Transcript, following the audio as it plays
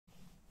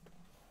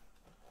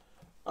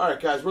Alright,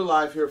 guys, we're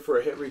live here for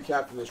a hit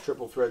recap in this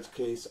Triple Threads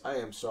case. I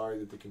am sorry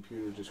that the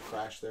computer just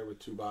crashed there with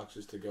 2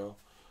 boxes to go.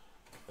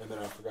 And then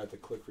I forgot to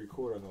click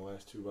record on the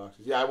last 2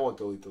 boxes. Yeah, I won't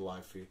delete the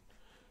live feed.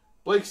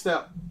 Blake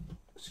Snell,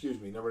 excuse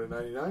me, number to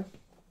 99.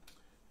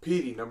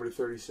 Petey, number to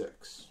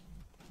 36.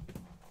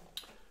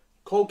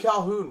 Cole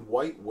Calhoun,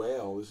 White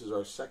Whale. This is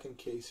our second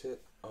case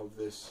hit of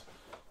this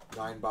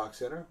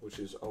 9-box inner, which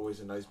is always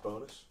a nice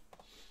bonus.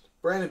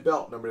 Brandon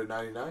Belt, number to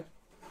 99.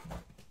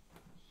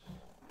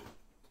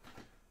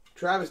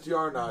 Travis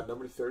D'Arnaud,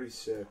 number to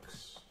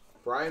 36.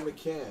 Brian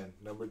McCann,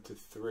 number to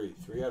 3.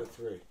 3 out of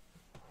 3.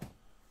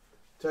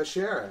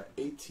 Teixeira,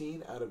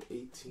 18 out of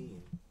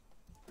 18.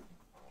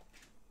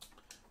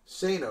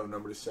 Sano,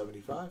 number to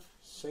 75.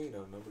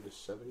 Sano, number to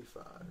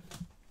 75.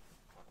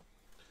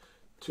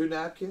 2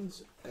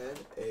 napkins and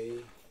a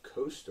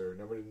coaster,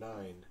 number to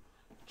 9.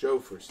 Joe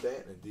for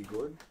Stanton and D.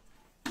 Gordon.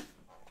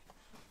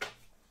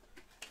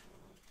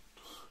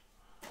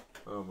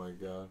 Oh my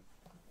God.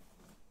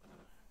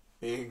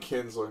 Ian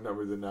Kinsler,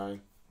 number to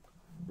 9.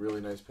 Really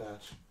nice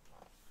patch.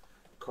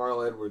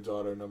 Carl Edwards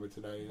auto, number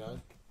to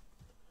 99.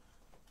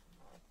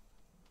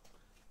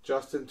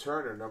 Justin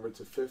Turner, number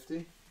to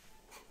 50.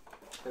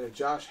 And a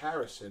Josh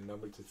Harrison,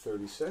 number to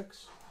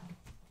 36.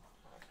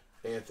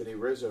 Anthony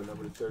Rizzo,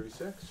 number to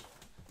 36.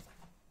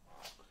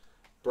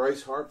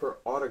 Bryce Harper,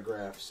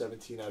 autograph,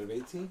 17 out of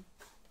 18.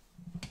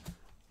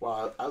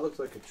 Wow, I looked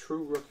like a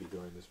true rookie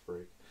during this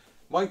break.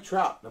 Mike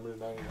Trout, number to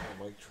 99.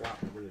 Mike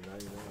Trout, number to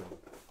 99.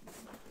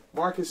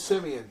 Marcus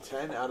Semien,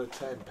 10 out of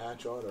 10.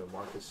 Patch auto,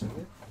 Marcus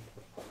Semien.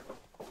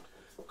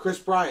 Chris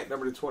Bryant,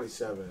 number to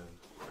 27.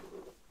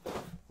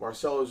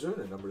 Marcell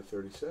Ozuna, number to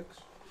 36.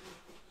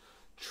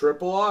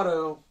 Triple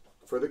auto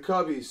for the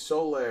Cubbies,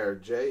 Soler,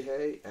 Jay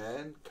Hay,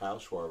 and Kyle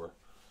Schwarber.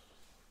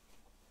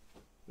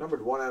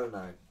 Numbered 1 out of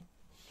 9.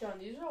 John,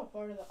 these are all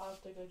part of the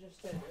optic I just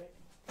did, right?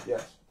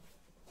 Yes.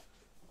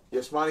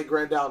 Yasmani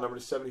Grandal, number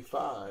to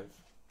 75.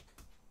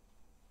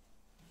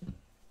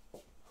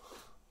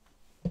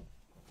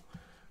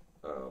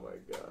 Oh my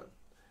God.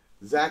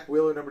 Zach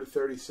Wheeler, number to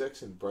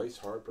 36, and Bryce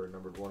Harper,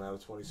 numbered 1 out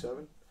of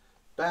 27.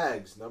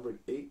 Bags, numbered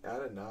 8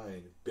 out of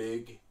 9.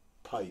 Big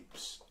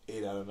Pipes,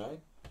 8 out of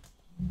 9.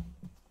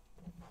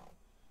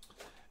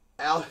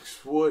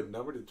 Alex Wood,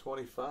 number to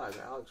 25.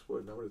 Alex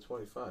Wood, number to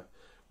 25.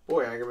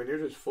 Boy, Angerman, you're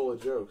just full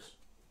of jokes.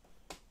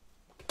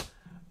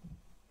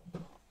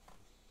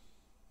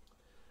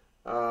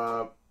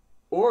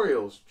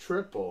 Orioles,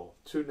 triple.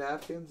 2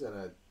 napkins and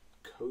a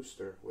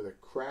coaster with a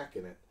crack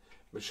in it.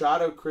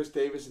 Machado, Chris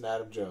Davis, and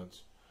Adam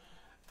Jones.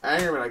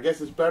 Angerman, I guess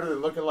it's better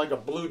than looking like a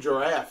blue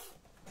giraffe.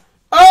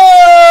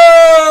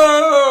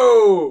 Oh!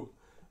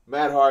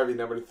 Matt Harvey,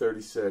 number to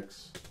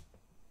 36.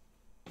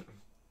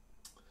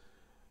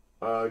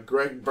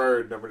 Greg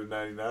Bird, number to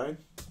 99.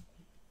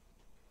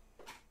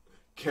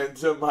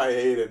 Kenta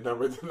Maeda,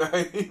 number to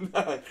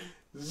 99.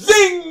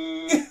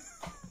 Zing!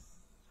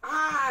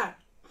 Ah!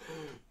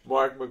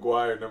 Mark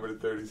McGuire, number to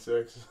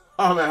 36.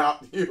 I'm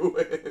out. You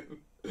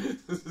win.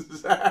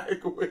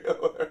 Zach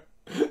Wheeler,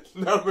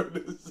 number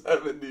to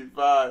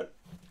 75.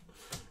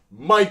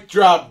 Mic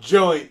drop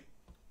joint.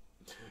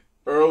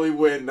 Early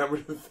win, number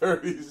to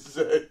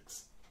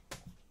 36.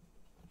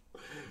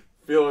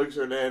 Felix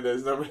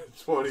Hernandez, number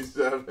to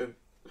 27.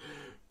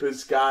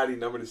 Piscotti,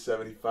 number to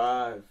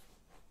 75.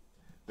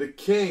 The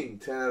King,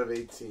 10 out of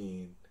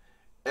 18.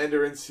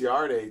 Ender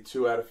Inciarte,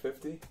 2 out of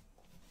 50.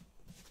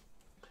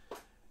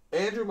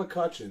 Andrew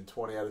McCutchen,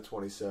 20 out of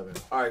 27.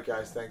 All right,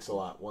 guys, thanks a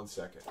lot. 1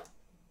 second.